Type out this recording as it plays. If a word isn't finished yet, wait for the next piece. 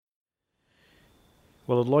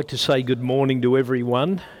Well, I'd like to say good morning to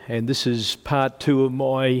everyone, and this is part 2 of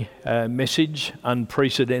my message,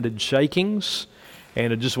 Unprecedented Shakings,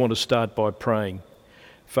 and I just want to start by praying.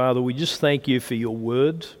 Father, we just thank you for your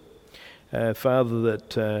word. Father,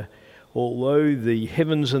 that although the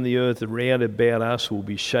heavens and the earth around about us will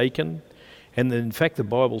be shaken, and in fact the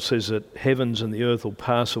Bible says that heavens and the earth will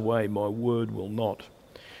pass away, my word will not.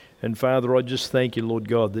 And Father, I just thank you, Lord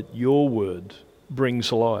God, that your word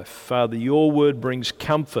brings life. Father, your word brings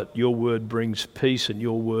comfort, your word brings peace, and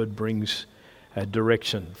your word brings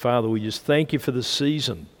direction. Father, we just thank you for the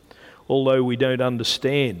season, although we don't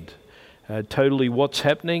understand totally what's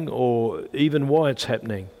happening or even why it's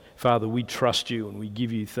happening. Father, we trust you and we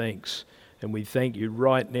give you thanks, and we thank you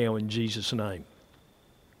right now in Jesus' name.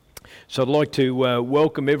 So I'd like to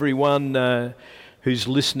welcome everyone who's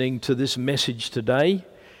listening to this message today.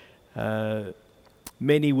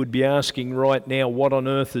 Many would be asking right now, what on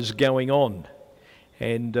earth is going on?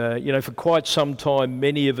 And, for quite some time,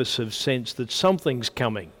 many of us have sensed that something's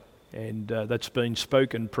coming, and that's been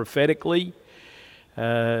spoken prophetically.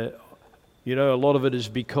 A lot of it is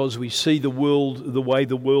because we see the world the way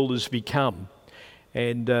the world has become.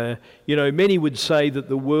 And, many would say that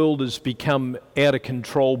the world has become out of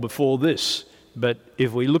control before this. But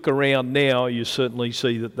if we look around now, you certainly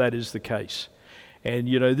see that that is the case. And,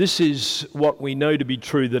 this is what we know to be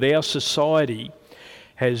true, that our society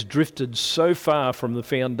has drifted so far from the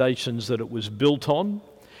foundations that it was built on,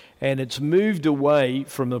 and it's moved away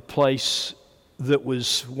from a place that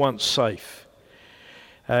was once safe.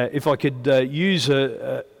 If I could use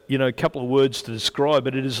a couple of words to describe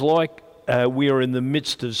it, it is like we are in the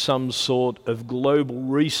midst of some sort of global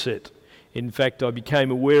reset. In fact, I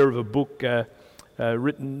became aware of a book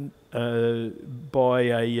written by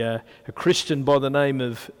a Christian by the name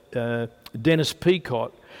of Dennis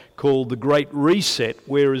Peacock called The Great Reset,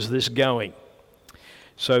 Where Is This Going?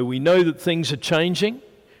 So we know that things are changing,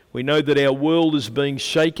 we know that our world is being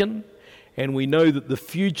shaken, and we know that the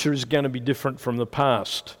future is going to be different from the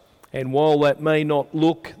past. And while that may not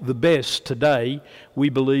look the best today, we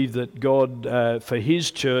believe that God, for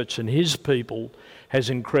His church and His people, has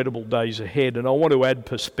incredible days ahead. And I want to add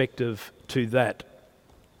perspective to that.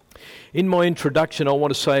 In my introduction, I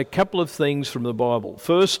want to say a couple of things from the Bible.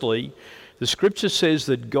 Firstly, the Scripture says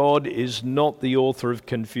that God is not the author of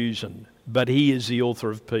confusion, but He is the author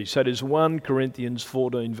of peace. That is 1 Corinthians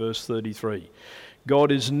 14, verse 33.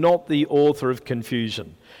 God is not the author of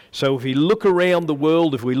confusion. So if we look around the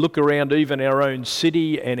world, if we look around even our own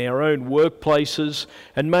city and our own workplaces,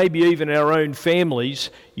 and maybe even our own families,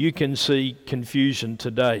 you can see confusion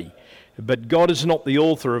today. But God is not the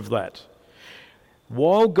author of that.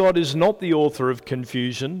 While God is not the author of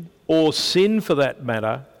confusion, or sin for that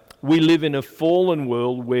matter, we live in a fallen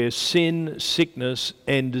world where sin, sickness,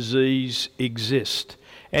 and disease exist.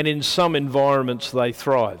 And in some environments they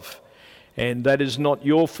thrive. And that is not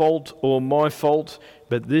your fault or my fault,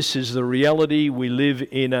 but this is the reality. We live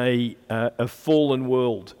in a fallen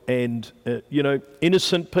world. And,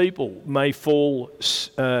 innocent people may fall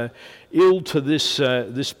ill to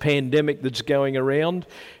this pandemic that's going around,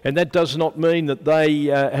 and that does not mean that they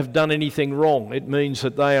have done anything wrong. It means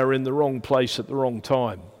that they are in the wrong place at the wrong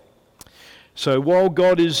time. So while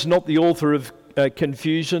God is not the author of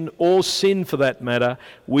confusion or sin for that matter,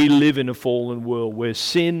 we live in a fallen world where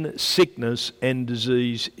sin, sickness and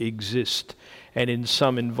disease exist, and in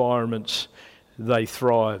some environments they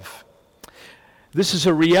thrive. This is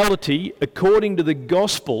a reality. According to the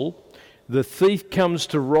gospel, the thief comes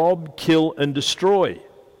to rob, kill, and destroy.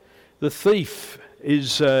 The thief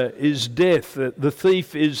is death. The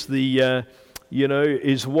thief is the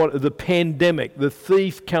pandemic. The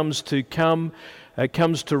thief comes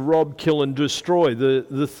to rob, kill, and destroy.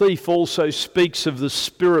 The thief also speaks of the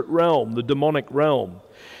spirit realm, the demonic realm,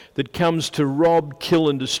 that comes to rob, kill,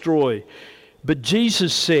 and destroy. But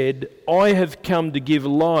Jesus said, I have come to give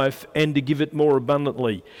life and to give it more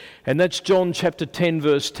abundantly. And that's John chapter 10,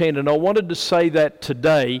 verse 10. And I wanted to say that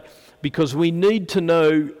today because we need to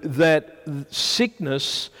know that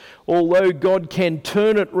sickness, although God can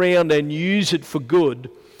turn it round and use it for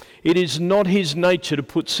good, it is not His nature to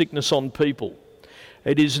put sickness on people.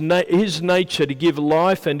 It is His nature to give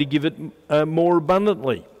life and to give it more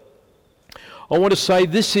abundantly. I want to say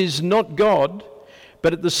this is not God,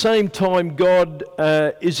 but at the same time, God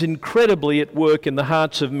is incredibly at work in the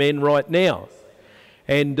hearts of men right now.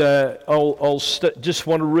 And just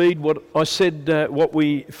want to read what I said,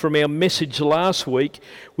 from our message last week,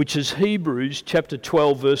 which is Hebrews chapter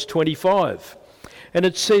 12, verse 25. And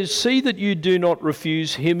it says, see that you do not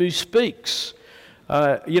refuse him who speaks.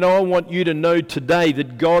 I want you to know today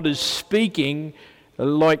that God is speaking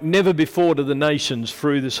like never before to the nations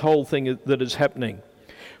through this whole thing that is happening.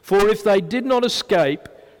 For if they did not escape,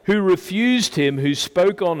 who refused him who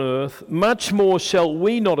spoke on earth, much more shall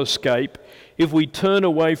we not escape if we turn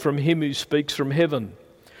away from him who speaks from heaven,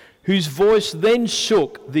 whose voice then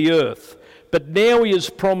shook the earth. But now he has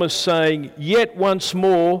promised, saying, Yet once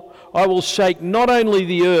more I will shake not only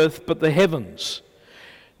the earth, but the heavens.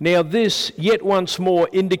 Now this, yet once more,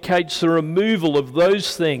 indicates the removal of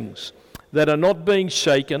those things that are not being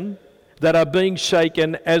shaken, that are being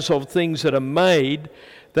shaken as of things that are made,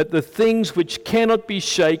 that the things which cannot be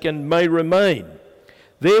shaken may remain.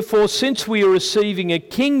 Therefore, since we are receiving a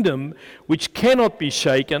kingdom which cannot be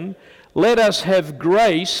shaken, let us have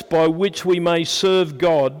grace by which we may serve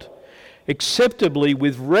God acceptably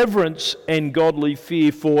with reverence and godly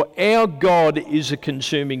fear, for our God is a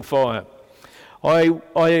consuming fire. I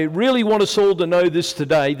really want us all to know this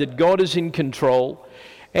today, that God is in control,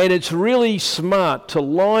 and it's really smart to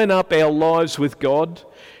line up our lives with God,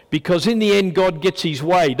 because in the end God gets his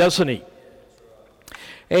way, doesn't he?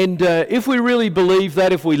 And if we really believe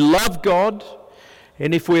that, if we love God,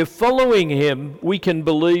 and if we're following him, we can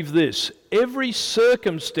believe this: every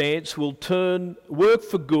circumstance will work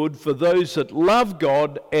for good for those that love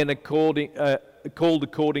God and called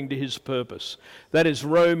according to his purpose. That is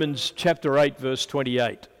Romans chapter 8, verse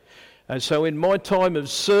 28. So in my time of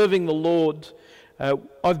serving the Lord,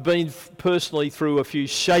 I've been personally through a few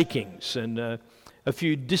shakings and a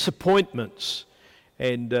few disappointments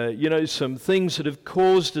and, some things that have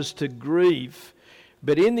caused us to grieve.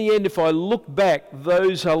 But in the end, if I look back,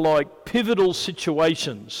 those are like pivotal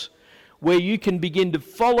situations where you can begin to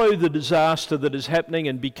follow the disaster that is happening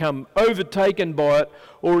and become overtaken by it,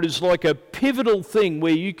 or it is like a pivotal thing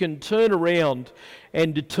where you can turn around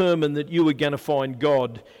and determine that you are going to find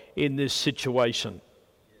God in this situation.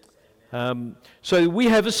 So we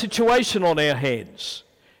have a situation on our hands,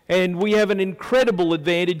 and we have an incredible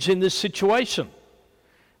advantage in this situation.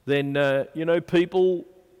 Then, people,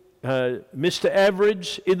 Mr.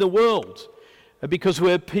 Average in the world, because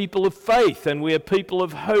we're people of faith and we're people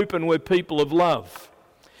of hope and we're people of love.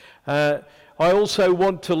 I also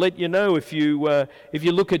want to let you know, if you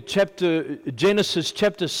look at Genesis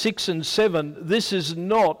chapter 6 and 7, this is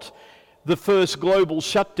not the first global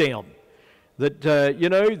shutdown. It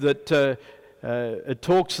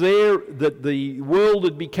talks there that the world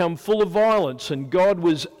had become full of violence and God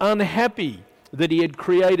was unhappy that he had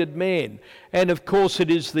created man. And of course it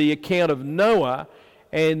is the account of Noah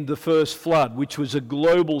and the first flood, which was a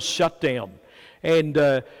global shutdown. And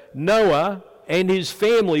Noah and his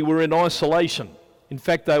family were in isolation. In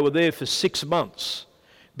fact, they were there for 6 months.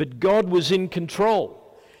 But God was in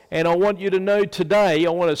control. And I want you to know today, I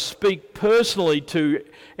want to speak personally to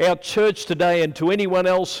our church today and to anyone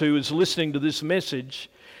else who is listening to this message,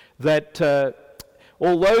 that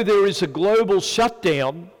although there is a global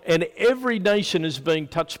shutdown and every nation is being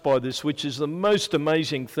touched by this, which is the most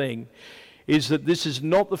amazing thing, is that this is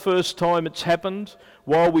not the first time it's happened.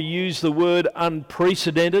 While we use the word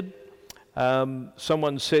unprecedented,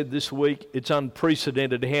 someone said this week, it's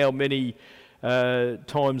unprecedented how many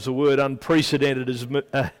times the word unprecedented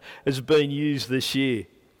has been used this year.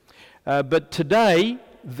 But today,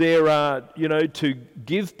 there are, to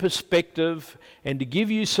give perspective and to give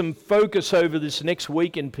you some focus over this next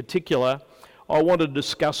week in particular, I want to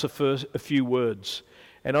discuss a few words.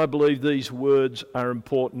 And I believe these words are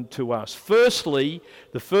important to us. Firstly,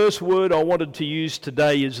 the first word I wanted to use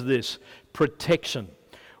today is this: protection.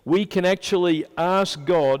 We can actually ask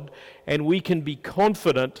God and we can be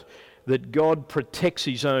confident that God protects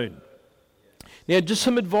his own. Now, just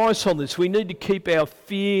some advice on this. We need to keep our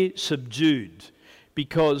fear subdued,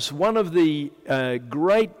 because one of the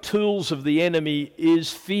great tools of the enemy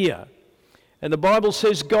is fear. And the Bible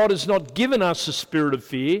says God has not given us a spirit of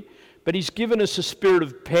fear, but he's given us a spirit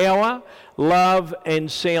of power, love,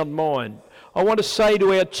 and sound mind. I want to say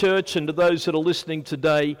to our church and to those that are listening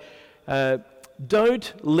today,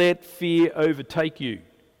 don't let fear overtake you.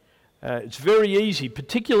 It's very easy,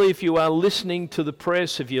 particularly if you are listening to the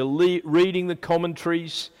press, if you're reading the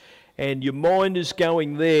commentaries and your mind is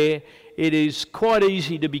going there, it is quite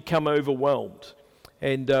easy to become overwhelmed.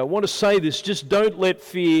 And I want to say this: just don't let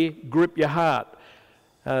fear grip your heart.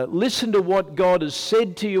 Listen to what God has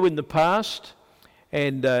said to you in the past,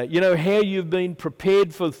 and how you've been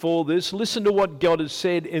prepared for this. Listen to what God has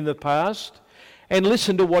said in the past, and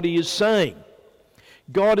listen to what he is saying.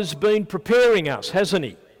 God has been preparing us, hasn't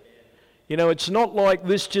he? It's not like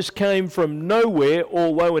this just came from nowhere,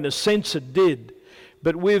 although in a sense it did.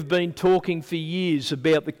 But we've been talking for years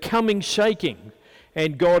about the coming shaking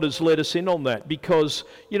And God has let us in on that because,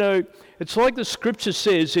 it's like the scripture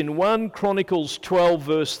says in 1 Chronicles 12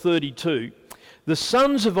 verse 32, the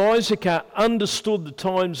sons of Issachar understood the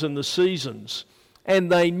times and the seasons,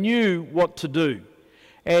 and they knew what to do.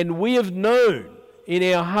 And we have known in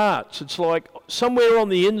our hearts, it's like somewhere on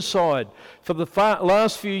the inside, for the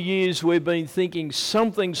last few years we've been thinking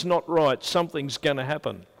something's not right, something's going to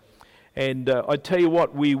happen. And I tell you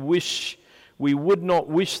what, we would not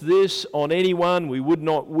wish this on anyone. We would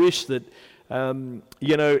not wish that,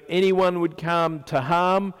 anyone would come to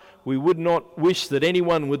harm. We would not wish that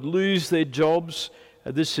anyone would lose their jobs.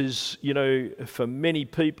 This is, for many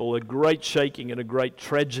people, a great shaking and a great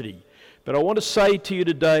tragedy. But I want to say to you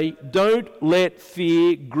today, don't let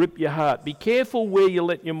fear grip your heart. Be careful where you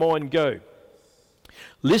let your mind go.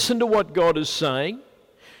 Listen to what God is saying.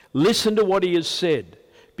 Listen to what He has said,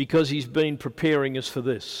 because He's been preparing us for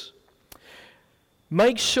this.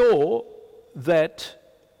 Make sure that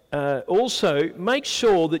make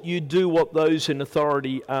sure that you do what those in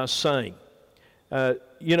authority are saying.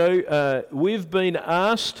 We've been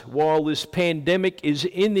asked while this pandemic is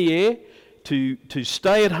in the air to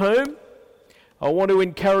stay at home. I want to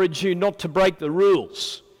encourage you not to break the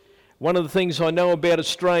rules. One of the things I know about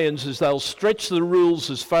Australians is they'll stretch the rules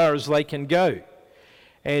as far as they can go.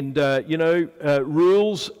 And,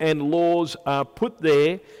 rules and laws are put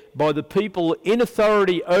there by the people in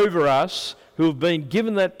authority over us who have been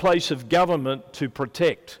given that place of government to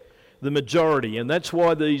protect the majority. And that's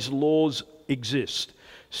why these laws exist.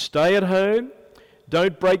 Stay at home.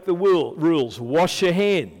 Don't break the rules. Wash your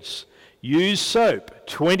hands. Use soap.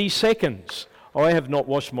 20 seconds. I have not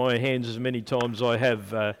washed my hands as many times as I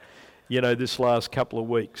have, this last couple of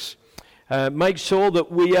weeks. Make sure that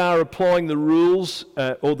we are applying the rules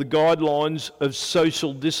or the guidelines of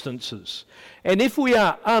social distances. And if we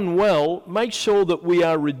are unwell, make sure that we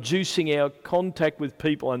are reducing our contact with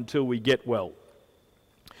people until we get well.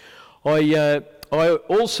 I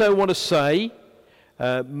also want to say,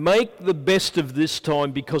 make the best of this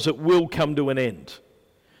time because it will come to an end.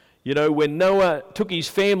 When Noah took his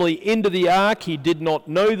family into the ark, he did not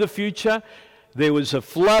know the future. There was a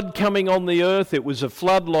flood coming on the earth. It was a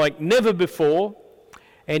flood like never before,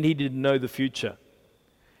 and he didn't know the future.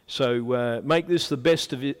 So make this the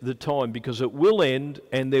best of the time because it will end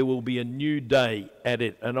and there will be a new day at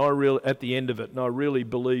the end of it. And I really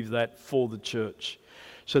believe that for the church.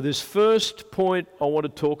 So this first point I want to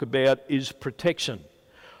talk about is protection.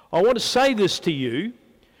 I want to say this to you.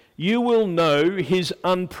 You will know His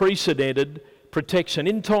unprecedented protection.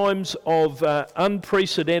 In times of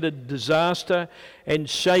unprecedented disaster and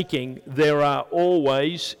shaking, there are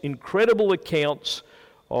always incredible accounts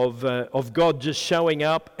of God just showing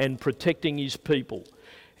up and protecting His people.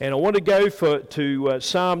 And I want to go to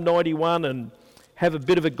Psalm 91 and have a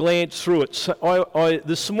bit of a glance through it. So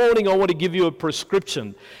this morning I want to give you a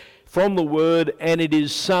prescription from the Word, and it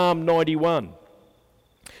is Psalm 91.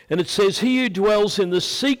 And it says, "He who dwells in the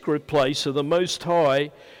secret place of the Most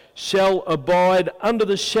High shall abide under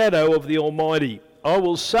the shadow of the Almighty. I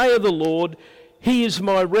will say of the Lord, He is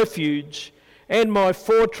my refuge and my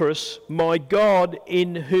fortress, my God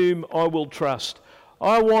in whom I will trust."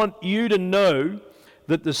 I want you to know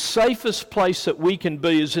that the safest place that we can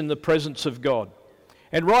be is in the presence of God.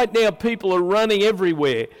 And right now people are running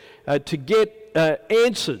everywhere to get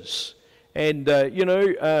answers. And,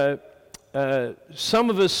 some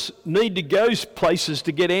of us need to go places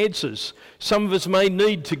to get answers. Some of us may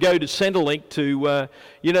need to go to Centrelink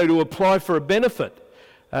to apply for a benefit.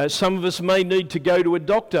 Some of us may need to go to a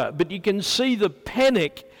doctor. But you can see the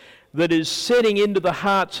panic that is setting into the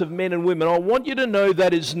hearts of men and women. I want you to know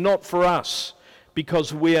that is not for us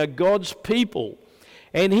because we are God's people.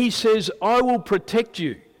 And He says, "I will protect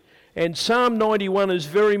you." And Psalm 91 is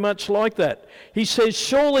very much like that. He says,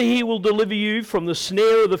 "Surely He will deliver you from the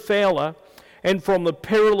snare of the fowler and from the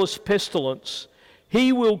perilous pestilence.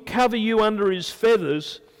 He will cover you under His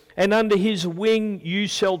feathers, and under His wing you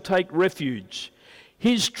shall take refuge.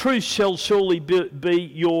 His truth shall surely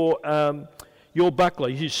be your buckler.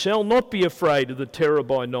 You shall not be afraid of the terror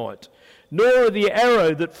by night, nor of the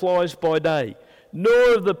arrow that flies by day,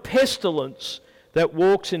 nor of the pestilence that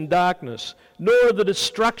walks in darkness, nor of the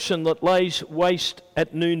destruction that lays waste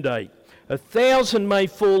at noonday. 1,000 may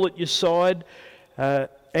fall at your side,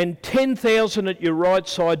 and 10,000 at your right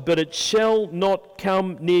side, but it shall not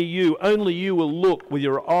come near you. Only you will look with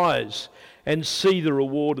your eyes and see the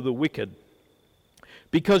reward of the wicked.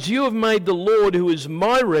 Because you have made the Lord, who is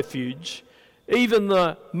my refuge, even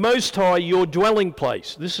the Most High, your dwelling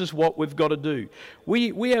place." This is what we've got to do.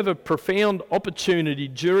 We have a profound opportunity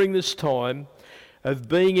during this time of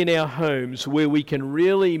being in our homes where we can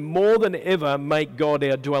really, more than ever, make God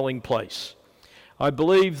our dwelling place. I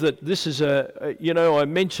believe that this is I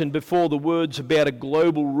mentioned before the words about a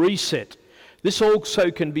global reset. This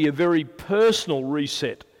also can be a very personal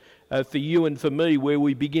reset for you and for me, where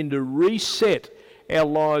we begin to reset our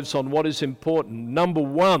lives on what is important. Number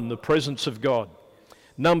one, the presence of God.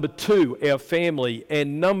 Number two, our family.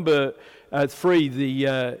 And number three,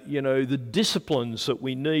 the disciplines that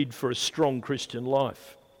we need for a strong Christian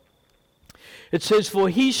life. It says, "For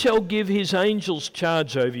he shall give his angels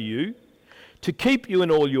charge over you, to keep you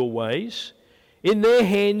in all your ways. In their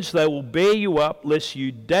hands they will bear you up, lest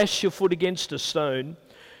you dash your foot against a stone.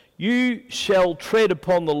 You shall tread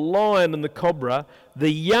upon the lion and the cobra,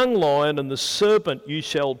 the young lion and the serpent you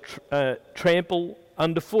shall trample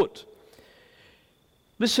underfoot."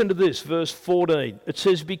 Listen to this, verse 14. It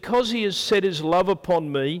says, "Because he has set his love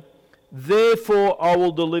upon me, therefore I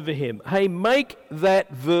will deliver him." Hey, make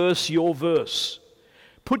that verse your verse.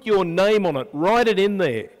 Put your name on it, write it in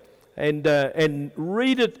there, and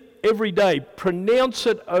read it every day. Pronounce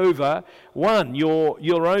it over, one,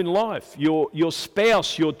 your own life, your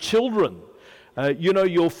spouse, your children,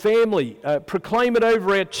 your family. Proclaim it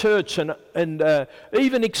over our church, and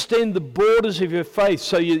even extend the borders of your faith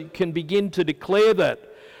so you can begin to declare that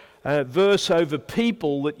verse over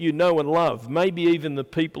people that you know and love, maybe even the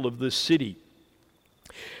people of this city.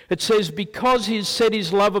 It says, "Because he has set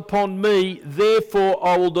his love upon me, therefore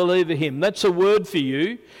I will deliver him." That's a word for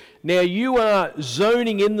you. Now you are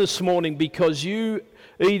zoning in this morning because you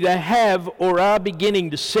either have or are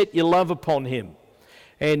beginning to set your love upon him.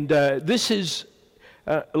 And this is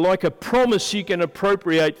like a promise you can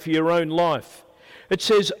appropriate for your own life. It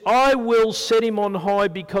says, "I will set him on high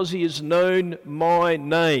because he has known my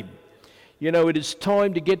name." It is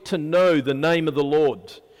time to get to know the name of the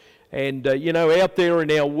Lord. And, out there in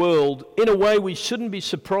our world, in a way we shouldn't be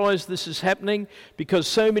surprised this is happening, because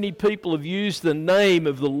so many people have used the name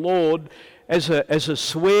of the Lord as a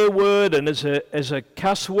swear word and as a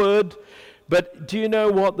cuss word. But do you know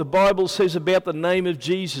what the Bible says about the name of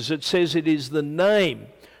Jesus? It says it is the name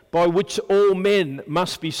by which all men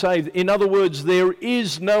must be saved. In other words, there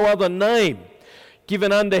is no other name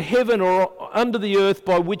given under heaven or under the earth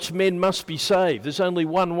by which men must be saved. There's only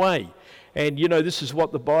one way. And this is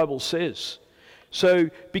what the Bible says. So,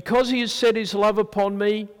 because he has set his love upon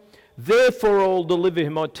me, therefore I'll deliver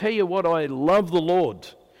him. I tell you what, I love the Lord.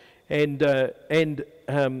 And it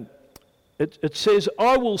says,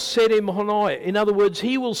 "I will set him on high." In other words,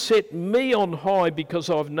 he will set me on high because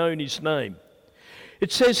I've known his name.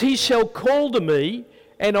 It says, "He shall call to me,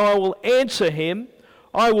 and I will answer him.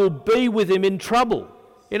 I will be with him in trouble."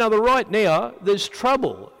 Right now, there's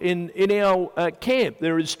trouble in our camp.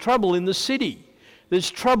 There is trouble in the city. There's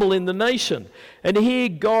trouble in the nation. And here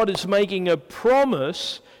God is making a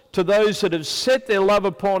promise to those that have set their love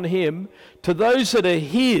upon him, to those that are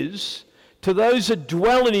his, to those that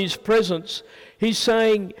dwell in his presence. He's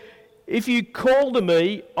saying, if you call to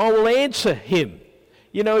me, I will answer him.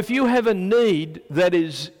 If you have a need that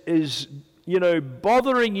is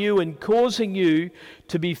bothering you and causing you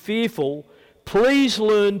to be fearful, please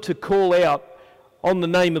learn to call out on the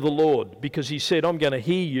name of the Lord, because he said, "I'm going to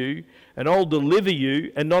hear you and I'll deliver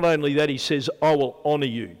you." And not only that, he says, "I will honour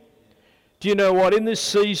you." Do you know what? In this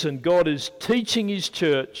season, God is teaching his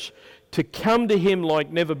church to come to him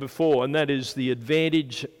like never before, and that is the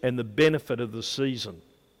advantage and the benefit of the season.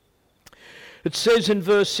 It says in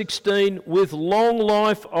verse 16, "With long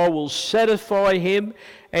life I will satisfy him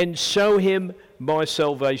and show him my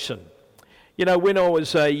salvation." When I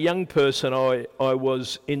was a young person, I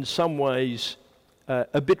was in some ways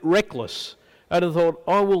a bit reckless. And I thought,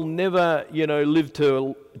 I will never, live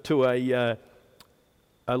to a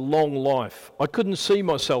long life. I couldn't see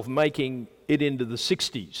myself making it into the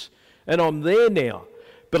 60s. And I'm there now.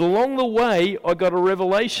 But along the way, I got a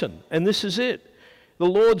revelation. And this is it. The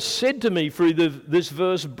Lord said to me through this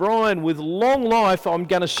verse, "Brian, with long life, I'm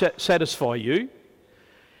going to satisfy you.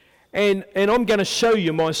 And I'm going to show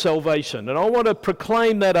you my salvation." And I want to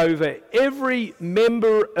proclaim that over every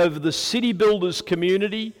member of the City Builders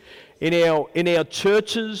community, in our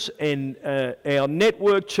churches and our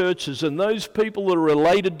network churches, and those people that are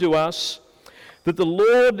related to us, that the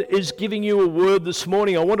Lord is giving you a word this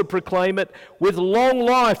morning. I want to proclaim it. With long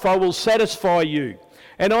life I will satisfy you,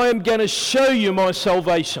 and I am going to show you my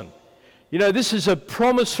salvation. This is a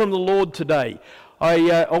promise from the Lord today.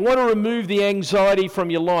 I want to remove the anxiety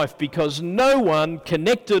from your life, because no one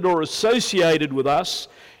connected or associated with us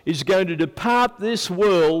is going to depart this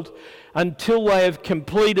world until they have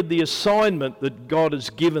completed the assignment that God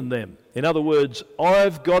has given them. In other words,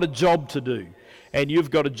 I've got a job to do, and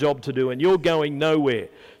you've got a job to do and you're going nowhere.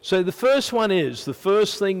 So the first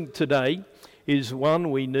thing today is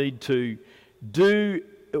one, we need to do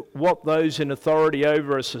what those in authority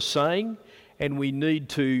over us are saying, and we need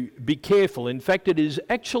to be careful. In fact, it is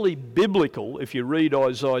actually biblical, if you read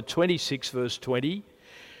Isaiah 26 verse 20,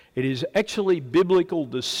 it is actually biblical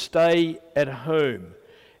to stay at home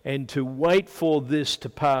and to wait for this to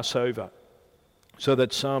pass over. So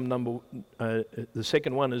that's the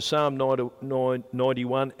second one is Psalm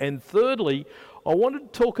 91. And thirdly, I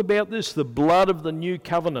wanted to talk about this, the blood of the new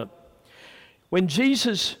covenant. When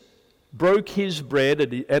Jesus broke his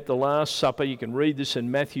bread at the Last Supper, you can read this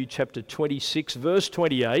in Matthew chapter 26, verse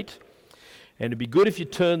 28, and it'd be good if you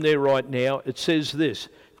turn there right now. It says this,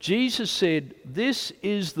 Jesus said, "This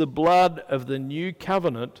is the blood of the new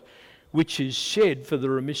covenant, which is shed for the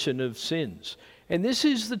remission of sins." And this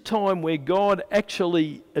is the time where God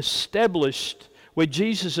actually established, where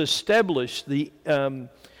Jesus established the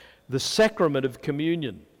sacrament of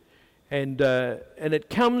communion. And it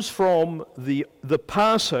comes from the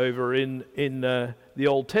Passover in the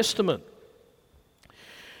Old Testament.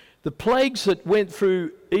 The plagues that went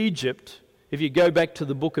through Egypt, if you go back to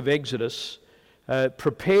the book of Exodus,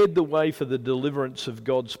 prepared the way for the deliverance of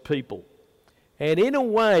God's people. And in a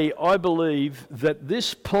way, I believe that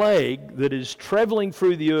this plague that is travelling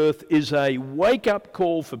through the earth is a wake-up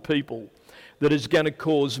call for people that is going to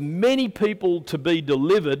cause many people to be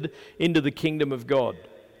delivered into the kingdom of God.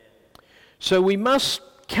 So we must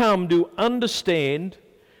come to understand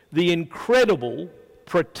the incredible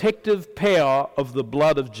protective power of the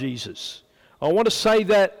blood of Jesus. I want to say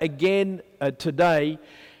that again today.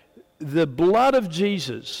 The blood of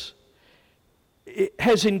Jesus, it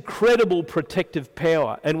has incredible protective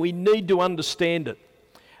power, and we need to understand it.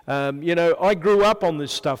 I grew up on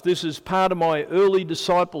this stuff. This is part of my early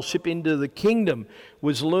discipleship into the kingdom,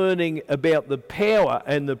 was learning about the power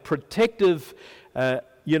and the protective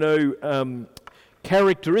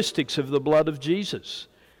characteristics of the blood of Jesus.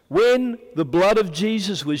 When the blood of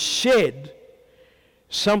Jesus was shed,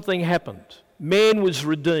 something happened. Man was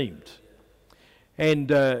redeemed.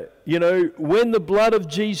 And, when the blood of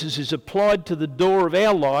Jesus is applied to the door of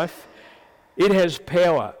our life, it has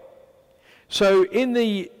power. So in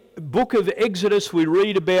the book of Exodus, we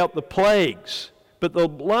read about the plagues. But the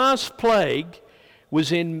last plague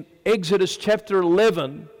was in Exodus chapter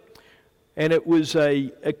 11, and it was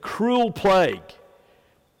a cruel plague.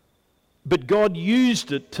 But God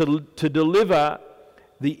used it to deliver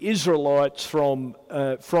the Israelites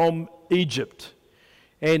from Egypt.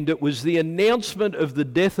 And it was the announcement of the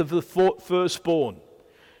death of the firstborn.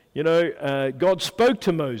 God spoke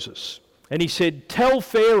to Moses, and he said, "Tell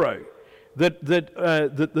Pharaoh that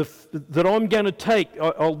I'm going to take."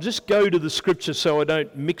 I'll just go to the scripture so I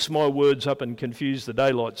don't mix my words up and confuse the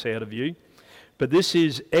daylights out of you. But this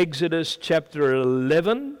is Exodus chapter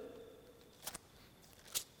 11.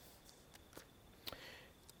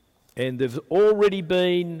 And there's already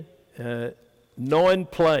been 9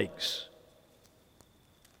 plagues.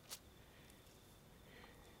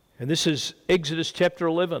 And this is Exodus chapter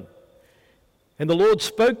 11. And the Lord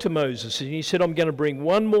spoke to Moses, and he said, "I'm going to bring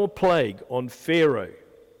one more plague on Pharaoh."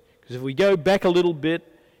 Because if we go back a little bit,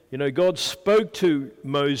 God spoke to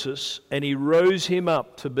Moses, and he rose him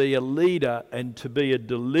up to be a leader and to be a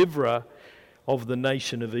deliverer of the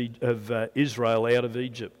nation of Israel out of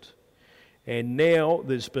Egypt. And now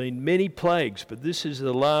there's been many plagues, but this is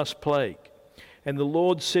the last plague. And the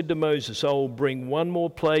Lord said to Moses, "I will bring one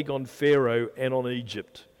more plague on Pharaoh and on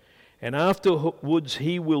Egypt. And afterwards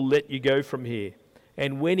he will let you go from here.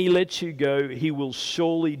 And when he lets you go, he will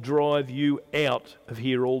surely drive you out of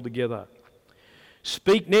here altogether.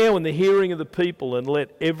 Speak now in the hearing of the people, and let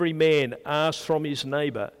every man ask from his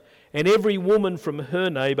neighbour, and every woman from her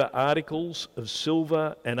neighbour, articles of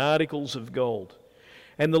silver and articles of gold."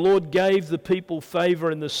 And the Lord gave the people favour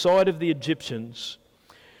in the sight of the Egyptians.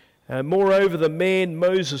 Moreover, the man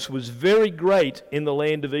Moses was very great in the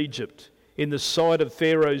land of Egypt, in the sight of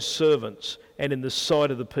Pharaoh's servants, and in the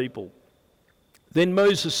sight of the people. Then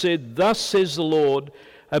Moses said, "Thus says the Lord,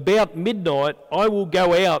 about midnight I will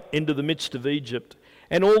go out into the midst of Egypt,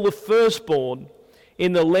 and all the firstborn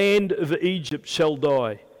in the land of Egypt shall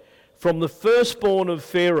die. From the firstborn of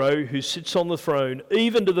Pharaoh who sits on the throne,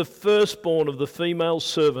 even to the firstborn of the female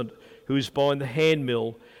servant who is by the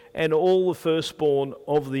handmill, and all the firstborn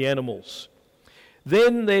of the animals.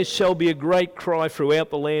 Then there shall be a great cry throughout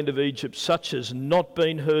the land of Egypt, such as not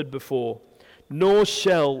been heard before, nor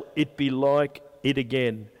shall it be like it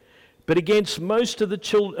again. But against none of the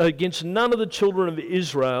children of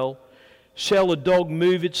Israel shall a dog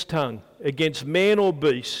move its tongue, against man or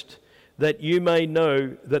beast, that you may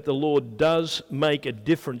know that the Lord does make a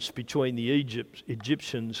difference between the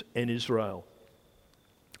Egyptians and Israel.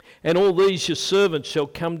 And all these your servants shall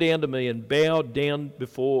come down to me and bow down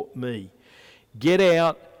before me. Get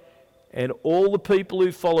out, and all the people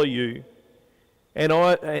who follow you,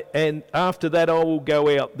 and after that I will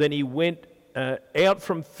go out. Then he went out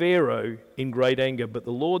from Pharaoh in great anger. But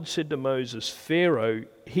the Lord said to Moses, Pharaoh,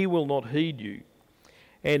 he will not heed you,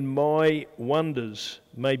 and my wonders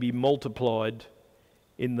may be multiplied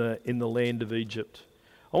in the land of Egypt.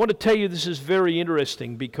 I want to tell you this is very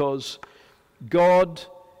interesting, because God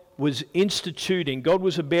was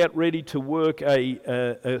about ready to work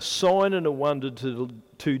a sign and a wonder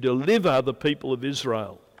to deliver the people of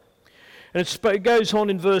Israel. And it goes on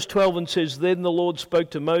in verse 12 and says, Then the Lord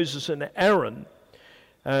spoke to Moses and Aaron,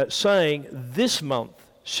 saying, This month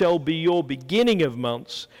shall be your beginning of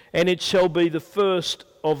months, and it shall be the first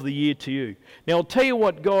of the year to you. Now I'll tell you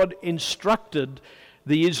what God instructed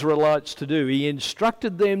the Israelites to do. He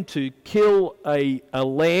instructed them to kill a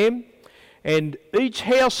lamb, and each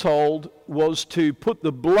household was to put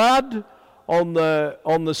the blood on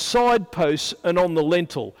the side posts and on the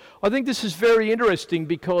lintel. I think this is very interesting,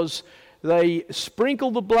 because they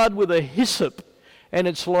sprinkle the blood with a hyssop, and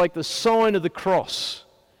it's like the sign of the cross.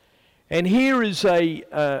 And here is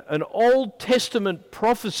an Old Testament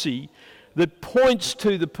prophecy that points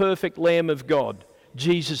to the perfect Lamb of God,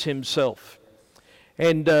 Jesus himself.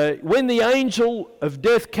 And when the angel of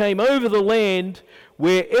death came over the land,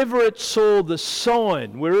 wherever it saw the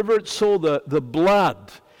sign, wherever it saw the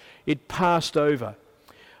blood, it passed over.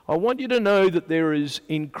 I want you to know that there is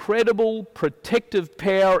incredible protective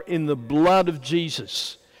power in the blood of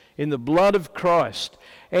Jesus, in the blood of Christ.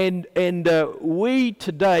 And we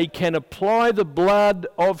today can apply the blood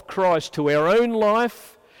of Christ to our own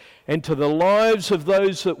life and to the lives of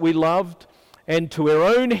those that we loved and to our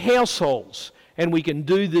own households. And we can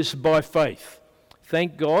do this by faith.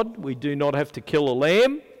 Thank God we do not have to kill a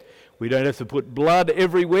lamb. We don't have to put blood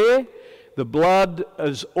everywhere. The blood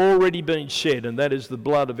has already been shed, and that is the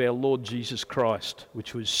blood of our Lord Jesus Christ,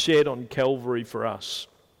 which was shed on Calvary for us.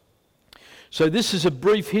 So this is a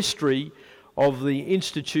brief history of the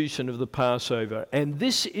institution of the Passover. And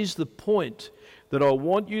this is the point that I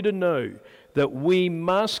want you to know, that we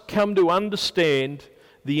must come to understand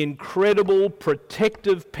the incredible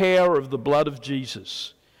protective power of the blood of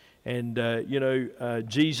Jesus. And,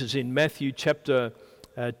 Jesus in Matthew chapter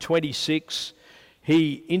 26,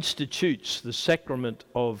 he institutes the sacrament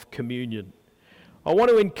of communion. I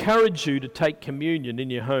want to encourage you to take communion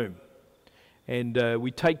in your home. And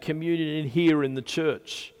we take communion in here in the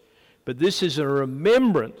church. But this is a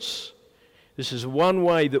remembrance. This is one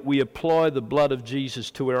way that we apply the blood of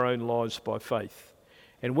Jesus to our own lives by faith.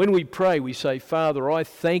 And when we pray, we say, Father, I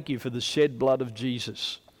thank you for the shed blood of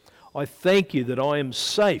Jesus. I thank you that I am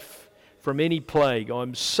safe from any plague.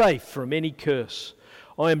 I'm safe from any curse.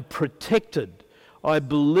 I am protected. I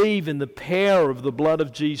believe in the power of the blood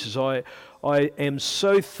of Jesus. I am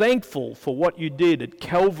so thankful for what you did at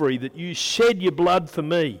Calvary, that you shed your blood for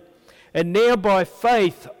me. And now by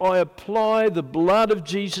faith, I apply the blood of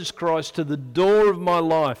Jesus Christ to the door of my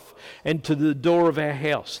life and to the door of our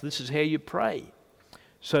house. This is how you pray.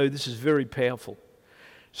 So this is very powerful.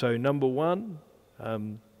 So number one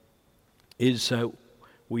is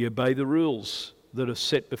we obey the rules that are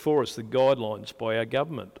set before us, the guidelines by our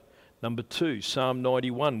government. Number two, Psalm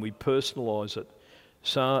 91, we personalise it.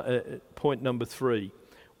 Point number three,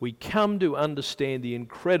 we come to understand the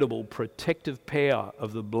incredible protective power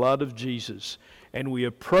of the blood of Jesus, and we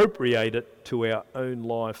appropriate it to our own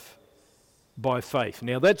life by faith.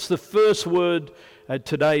 Now that's the first word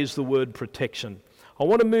today, is the word protection. I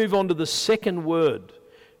want to move on to the second word,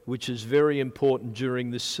 which is very important during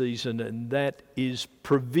this season, and that is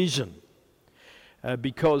provision.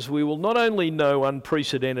 Because we will not only know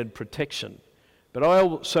unprecedented protection, but I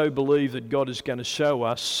also believe that God is going to show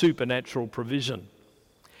us supernatural provision.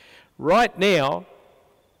 Right now,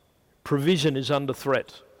 provision is under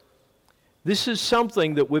threat. This is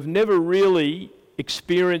something that we've never really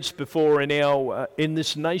experienced before in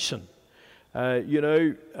this nation. I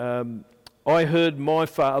heard my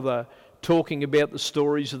father talking about the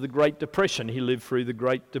stories of the Great Depression. He lived through the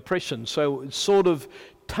Great Depression, so it sort of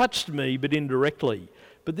touched me, but indirectly.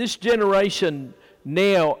 But this generation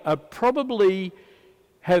now probably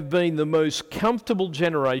have been the most comfortable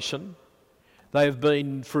generation. They have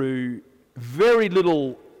been through very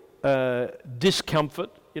little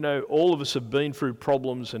discomfort. All of us have been through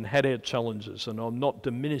problems and had our challenges, and I'm not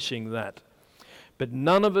diminishing that. But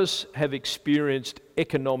none of us have experienced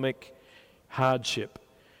economic hardship,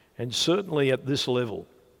 and certainly at this level.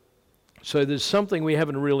 So there's something we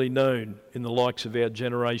haven't really known in the likes of our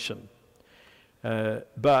generation.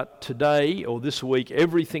 But today, or this week,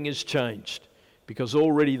 everything has changed, because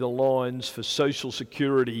already the lines for social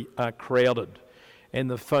security are crowded and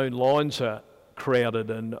the phone lines are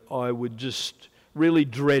crowded, and I would just really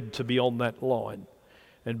dread to be on that line.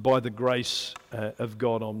 And by the grace of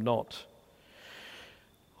God, I'm not.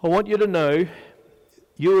 I want you to know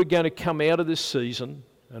you are going to come out of this season,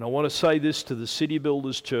 and I want to say this to the City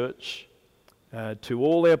Builders Church, to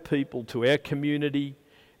all our people, to our community,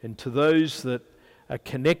 and to those that are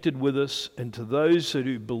connected with us, and to those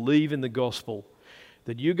who believe in the gospel,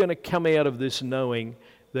 that you're going to come out of this knowing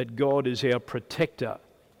that God is our protector,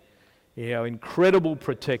 our incredible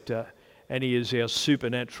protector, and He is our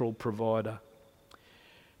supernatural provider.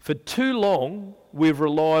 For too long, we've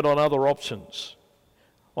relied on other options,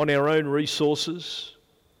 on our own resources,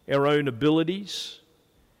 our own abilities,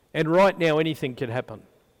 and right now anything can happen.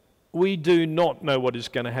 We do not know what is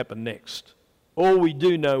going to happen next. All we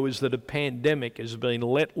do know is that a pandemic has been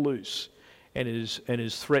let loose and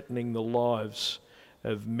is threatening the lives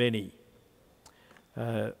of many.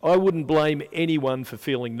 I wouldn't blame anyone for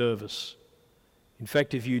feeling nervous. In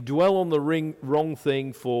fact, if you dwell on the wrong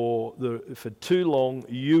thing for too long,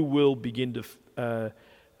 you will begin to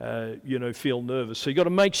feel nervous. So you've got to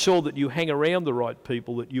make sure that you hang around the right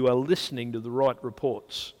people, that you are listening to the right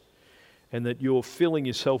reports, and that you're filling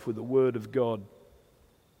yourself with the Word of God,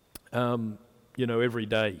 every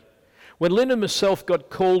day. When Lynn and myself got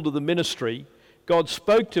called to the ministry, God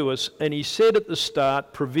spoke to us, and He said at the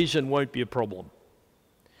start, provision won't be a problem.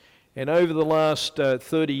 And over the last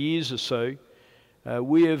 30 years or so,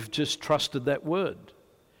 we have just trusted that word.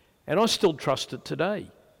 And I still trust it today.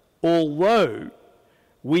 Although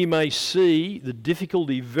we may see the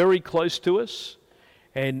difficulty very close to us,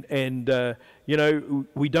 and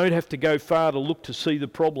we don't have to go far to look to see the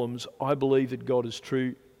problems, I believe that God is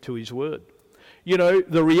true to His word.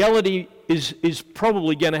 The reality is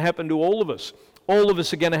probably going to happen to all of us. All of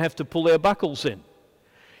us are going to have to pull our buckles in.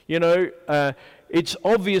 It's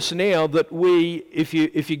obvious now that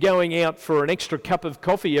if you're going out for an extra cup of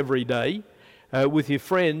coffee every day with your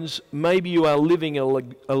friends, maybe you are living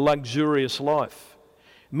a luxurious life.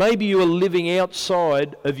 Maybe you are living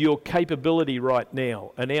outside of your capability right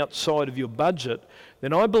now and outside of your budget.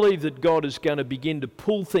 Then I believe that God is going to begin to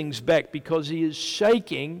pull things back, because He is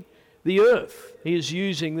shaking the earth. He is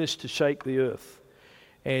using this to shake the earth.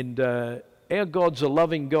 And our God's a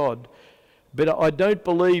loving God, but I don't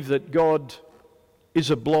believe that God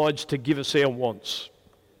is obliged to give us our wants.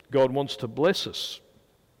 God wants to bless us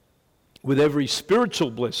with every spiritual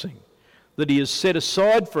blessing that He has set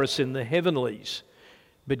aside for us in the heavenlies.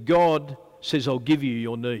 But God says, I'll give you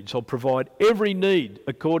your needs. I'll provide every need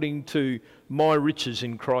according to my riches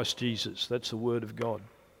in Christ Jesus. That's the word of God.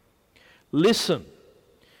 Listen,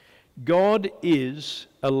 God is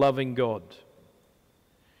a loving God.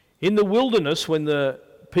 In the wilderness, when the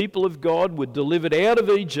people of God were delivered out of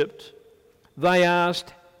Egypt, they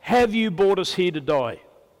asked, have you brought us here to die?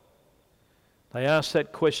 They asked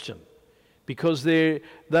that question because they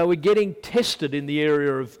were getting tested in the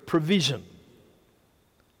area of provision.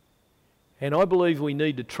 And I believe we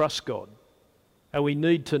need to trust God. And we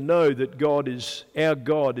need to know that our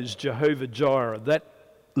God is Jehovah Jireh. That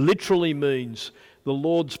literally means the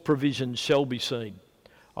Lord's provision shall be seen.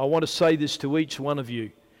 I want to say this to each one of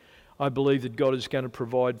you. I believe that God is going to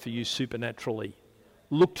provide for you supernaturally.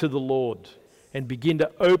 Look to the Lord and begin to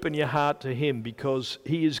open your heart to Him, because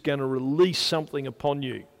He is going to release something upon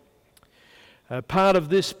you. Part of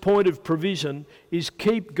this point of provision is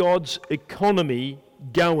keep God's economy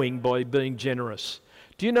going by being generous.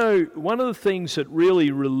 Do you know, one of the things that really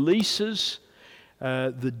releases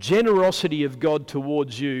the generosity of God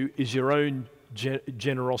towards you is your own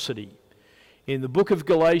generosity. In the book of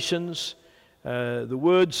Galatians, the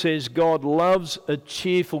word says God loves a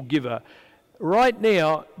cheerful giver. Right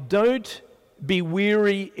now, don't be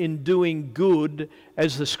weary in doing good,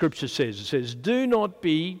 as the scripture says. It says, do not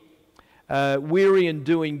be weary in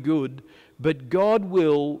doing good, but God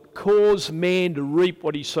will cause man to reap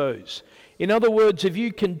what he sows. In other words, if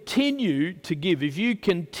you continue to give, if you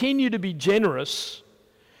continue to be generous,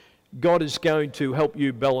 God is going to help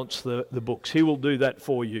you balance the books. He will do that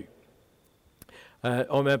for you.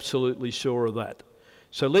 I'm absolutely sure of that.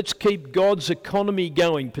 So let's keep God's economy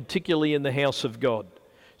going, particularly in the house of God.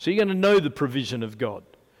 So you're going to know the provision of God.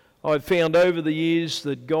 I've found over the years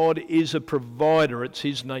that God is a provider. It's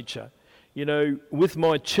His nature. With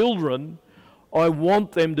my children, I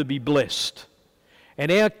want them to be blessed.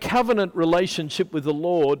 And our covenant relationship with the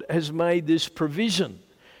Lord has made this provision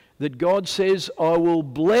that God says, I will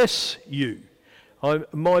bless you.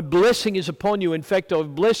 My blessing is upon you. In fact,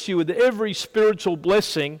 I've blessed you with every spiritual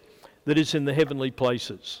blessing that is in the heavenly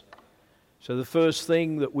places. So the first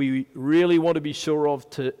thing that we really want to be sure of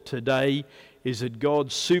today is that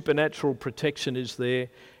God's supernatural protection is there,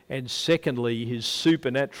 and secondly, His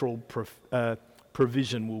supernatural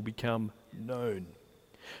provision will become known.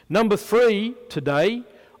 Number 3 today,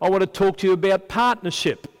 I want to talk to you about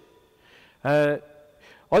partnership. I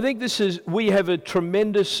think we have a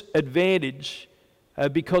tremendous advantage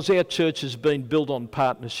because our church has been built on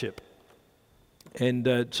partnership. And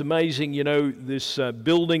it's amazing, this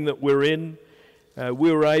building that we're in,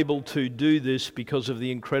 we were able to do this because of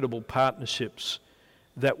the incredible partnerships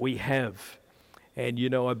that we have. And,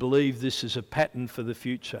 I believe this is a pattern for the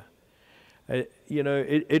future.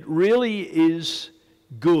 It really is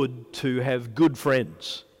good to have good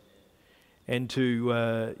friends and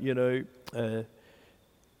to,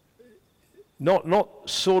 not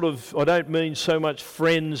sort of, I don't mean so much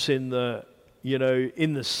friends in the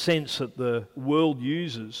sense that the world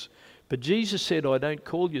uses, but Jesus said, I don't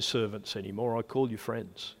call you servants anymore, I call you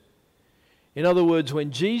friends. In other words,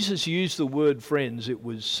 when Jesus used the word friends, it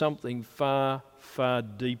was something far, far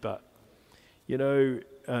deeper.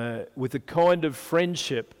 With the kind of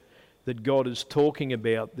friendship that God is talking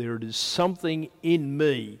about, there is something in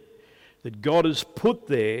me that God has put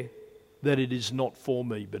there that it is not for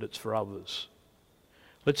me, but it's for others.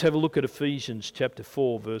 Let's have a look at Ephesians chapter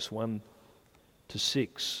 4, verse 1 to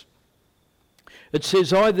 6. It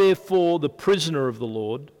says, I therefore, the prisoner of the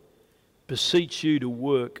Lord, beseech you to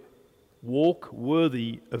walk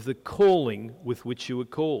worthy of the calling with which you were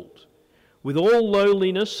called, with all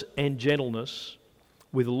lowliness and gentleness,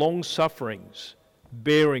 with long sufferings,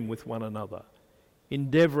 bearing with one another,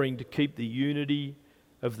 endeavouring to keep the unity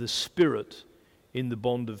of the Spirit in the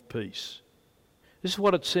bond of peace. This is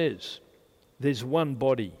what it says. There's one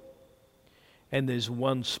body and there's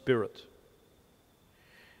one Spirit.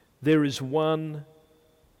 There is one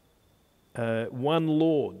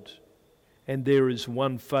Lord, and there is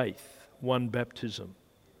one faith, one baptism,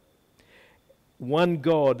 one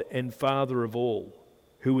God and Father of all,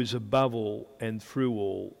 who is above all and through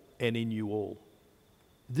all and in you all.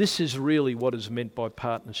 This is really what is meant by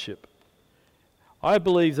partnership. I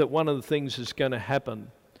believe that one of the things that's going to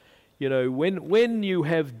happen, when you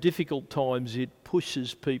have difficult times, it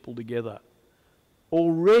pushes people together.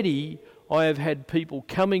 Already, I have had people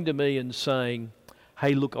coming to me and saying,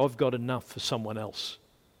 hey, look, I've got enough for someone else.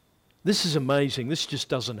 This is amazing. This just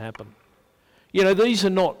doesn't happen. These are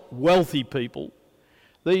not wealthy people.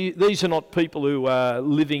 These are not people who are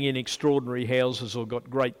living in extraordinary houses or got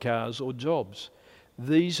great cars or jobs.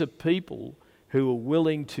 These are people who are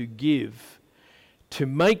willing to give, to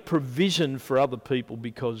make provision for other people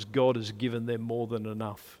because God has given them more than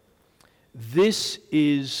enough. This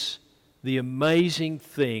is the amazing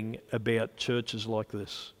thing about churches like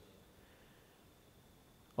this.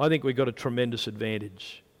 I think we've got a tremendous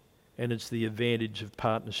advantage, and it's the advantage of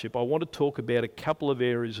partnership. I want to talk about a couple of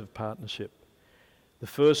areas of partnership. The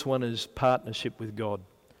first one is partnership with God.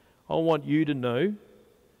 I want you to know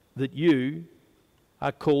that you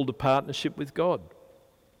are called to partnership with God.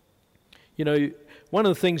 One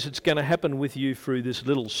of the things that's going to happen with you through this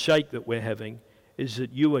little shake that we're having is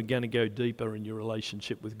that you are going to go deeper in your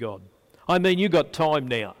relationship with God. I mean, you've got time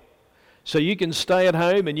now. So you can stay at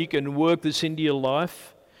home and you can work this into your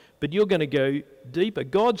life, but you're going to go deeper.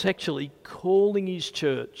 God's actually calling His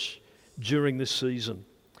church during this season.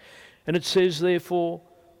 And it says, therefore,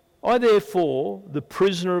 I therefore, the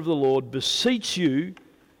prisoner of the Lord, beseech you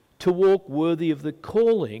to walk worthy of the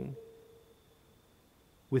calling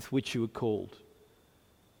with which you were called.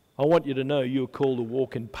 I want you to know you are called to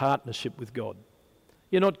walk in partnership with God.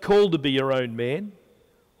 You're not called to be your own man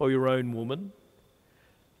or your own woman.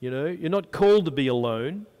 You're not called to be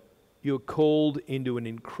alone. You're called into an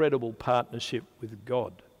incredible partnership with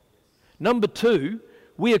God. Number 2,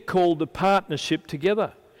 we are called to partnership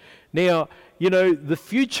together. Now, the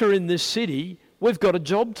future in this city, we've got a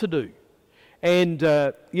job to do. And,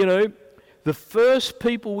 the first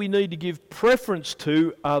people we need to give preference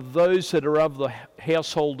to are those that are of the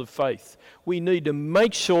household of faith. We need to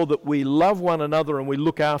make sure that we love one another and we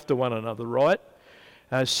look after one another, right?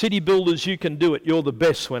 City builders, you can do it. You're the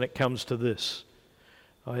best when it comes to this.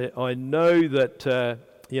 I know that,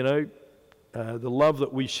 the love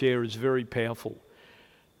that we share is very powerful.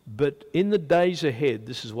 But in the days ahead,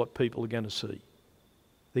 this is what people are going to see.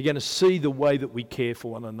 They're going to see the way that we care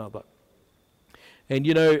for one another. And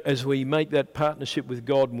as we make that partnership with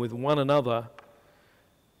God and with one another,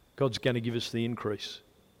 God's going to give us the increase.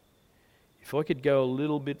 If I could go a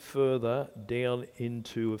little bit further down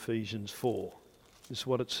into Ephesians 4, this is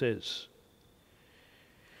what it says.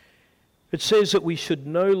 It says that we should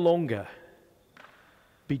no longer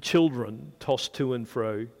be children tossed to and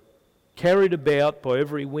fro, carried about by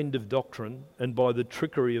every wind of doctrine and by the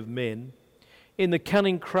trickery of men, in the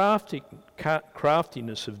cunning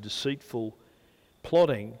craftiness of deceitful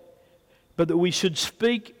plotting, but that we should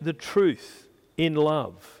speak the truth in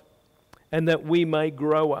love, and that we may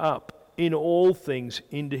grow up in all things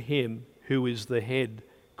into him who is the head,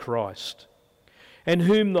 Christ, and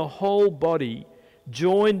whom the whole body,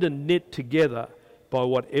 joined and knit together by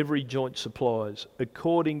what every joint supplies,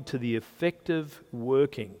 according to the effective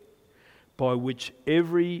working by which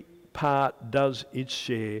every part does its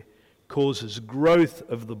share, causes growth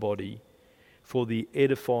of the body for the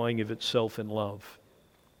edifying of itself in love.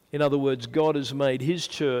 In other words, God has made his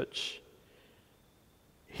church,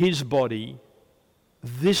 his body,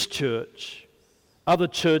 this church, other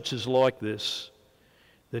churches like this,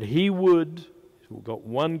 that we've got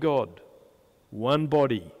one God, one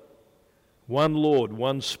body, one Lord,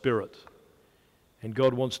 one Spirit. And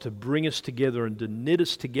God wants to bring us together and to knit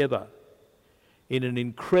us together in an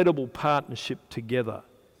incredible partnership together.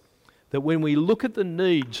 That when we look at the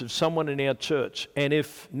needs of someone in our church, and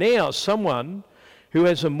if now someone who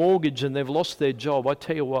has a mortgage and they've lost their job, I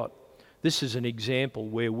tell you what, this is an example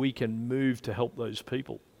where we can move to help those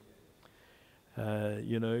people.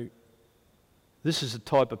 This is the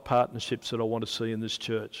type of partnerships that I want to see in this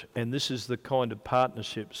church, and this is the kind of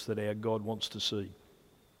partnerships that our God wants to see.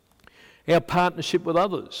 Our partnership with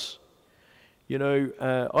others.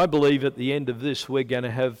 I believe at the end of this we're going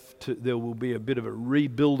to there will be a bit of a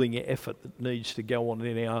rebuilding effort that needs to go on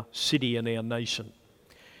in our city and our nation.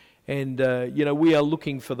 And, we are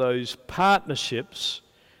looking for those partnerships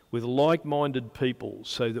with like-minded people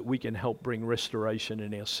so that we can help bring restoration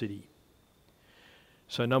in our city.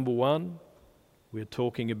 So number one, we're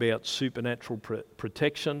talking about supernatural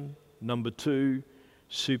protection. Number two,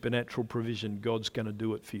 supernatural provision. God's going to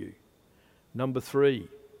do it for you. Number three,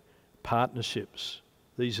 partnerships.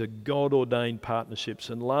 These are God-ordained partnerships.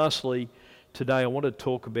 And lastly, today I want to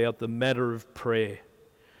talk about the matter of prayer.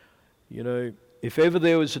 If ever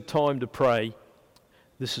there was a time to pray,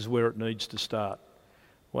 this is where it needs to start.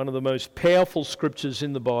 One of the most powerful scriptures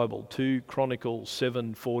in the Bible, 2 Chronicles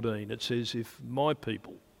 7:14, it says, if my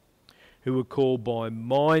people who are called by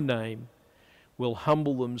my name will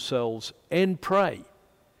humble themselves and pray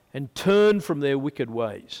and turn from their wicked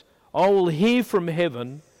ways, I will hear from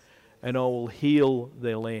heaven and I will heal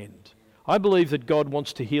their land. I believe that God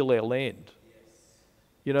wants to heal our land.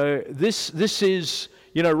 This is,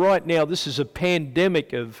 right now this is a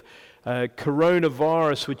pandemic of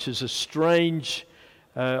coronavirus, which is a strange,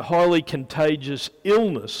 highly contagious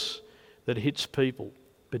illness that hits people.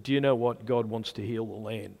 But do you know what? God wants to heal the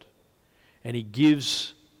land. And he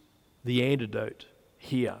gives the antidote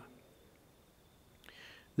here.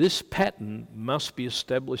 This pattern must be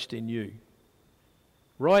established in you.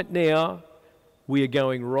 Right now, we are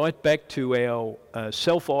going right back to our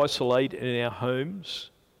self-isolate in our homes,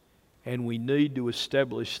 and we need to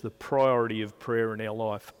establish the priority of prayer in our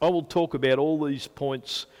life. I will talk about all these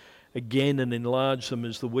points again and enlarge them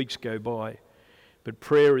as the weeks go by, but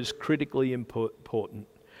prayer is critically important.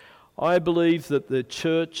 I believe that the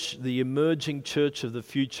church, the emerging church of the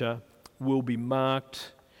future, will be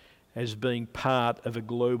marked as being part of a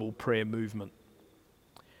global prayer movement.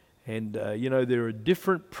 And, there are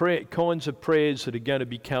different kinds of prayers that are going to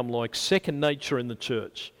become like second nature in the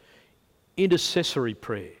church. Intercessory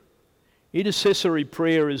prayer. Intercessory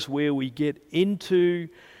prayer is where we get into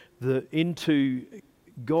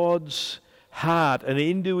God's heart and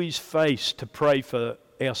into his face to pray for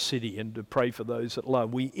our city and to pray for those that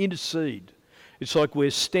love. We intercede. It's like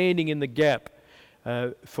we're standing in the gap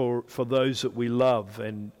for those that we love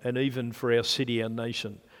and even for our city, our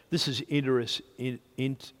nation. This is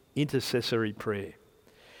intercessory prayer.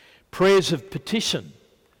 Prayers of petition.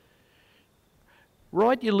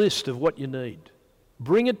 Write your list of what you need.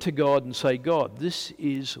 Bring it to God and say, God, this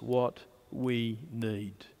is what we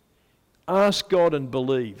need. Ask God and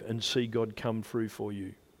believe and see God come through for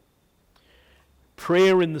you.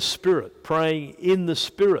 Prayer in the Spirit, praying in the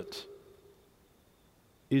Spirit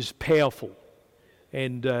is powerful.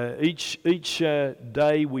 And each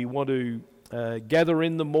day we want to gather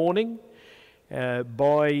in the morning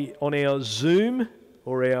on our Zoom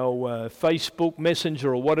or our Facebook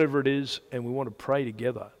Messenger or whatever it is, and we want to pray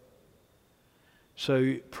together.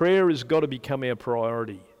 So prayer has got to become our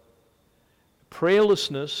priority.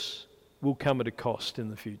 Prayerlessness will come at a cost in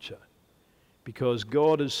the future, because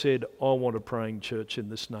God has said, I want a praying church in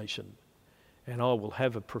this nation, and I will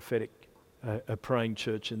have a praying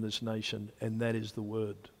church in this nation, and that is the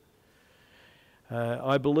word.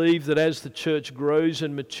 I believe that as the church grows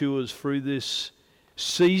and matures through this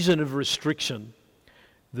season of restriction,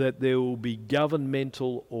 that there will be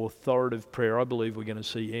governmental authoritative prayer. I believe we're going to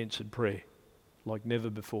see answered prayer like never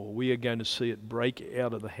before. We are going to see it break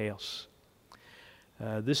out of the house.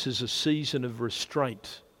 This is a season of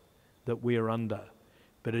restraint that we are under,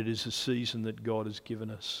 but it is a season that God has given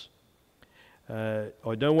us.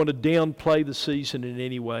 I don't want to downplay the season in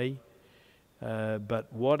any way,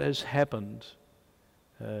 but what has happened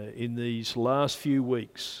in these last few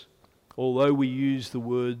weeks, although we use the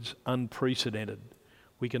words unprecedented,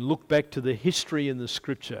 we can look back to the history in the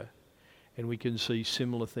scripture and we can see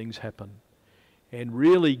similar things happen. And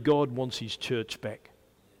really, God wants his church back.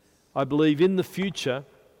 I believe in the future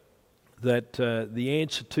that the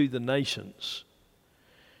answer to the nations,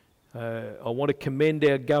 I want to commend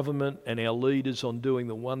our government and our leaders on doing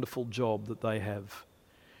the wonderful job that they have.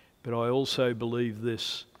 But I also believe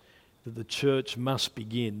this, that the church must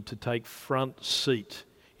begin to take front seat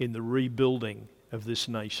in the rebuilding of this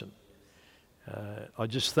nation. I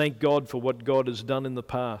just thank God for what God has done in the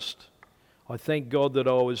past. I thank God that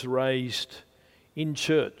I was raised in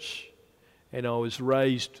church and I was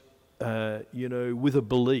raised, with a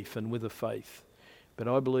belief and with a faith. But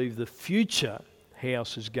I believe the future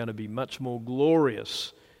house is going to be much more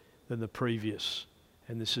glorious than the previous.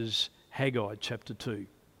 And this is Haggai chapter 2.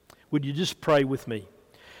 Would you just pray with me?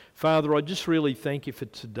 Father, I just really thank you for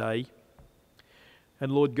today.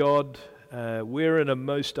 And Lord God, we're in a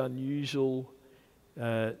most unusual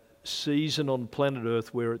season on planet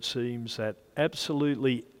Earth where it seems that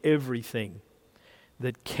absolutely everything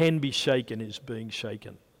that can be shaken is being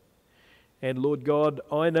shaken. And Lord God,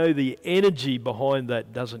 I know the energy behind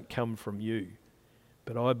that doesn't come from you,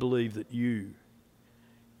 but I believe that you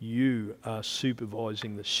are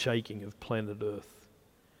supervising the shaking of planet Earth,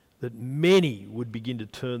 that many would begin to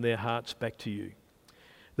turn their hearts back to you,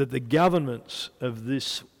 that the governments of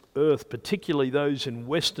this earth, particularly those in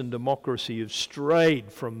Western democracy, have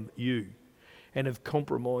strayed from you and have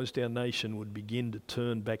compromised our nation, would begin to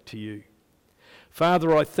turn back to you.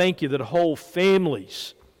 Father, I thank you that whole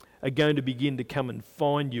families are going to begin to come and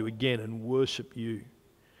find you again and worship you.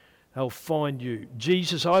 They'll find you.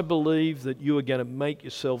 Jesus, I believe that you are going to make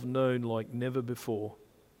yourself known like never before.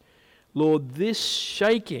 Lord, this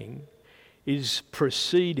shaking is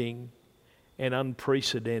preceding an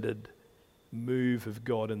unprecedented move of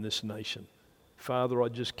God in this nation. Father, I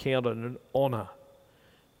just count it an honour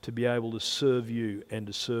to be able to serve you and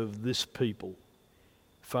to serve this people.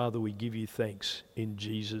 Father, we give you thanks in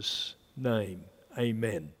Jesus' name.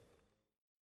 Amen.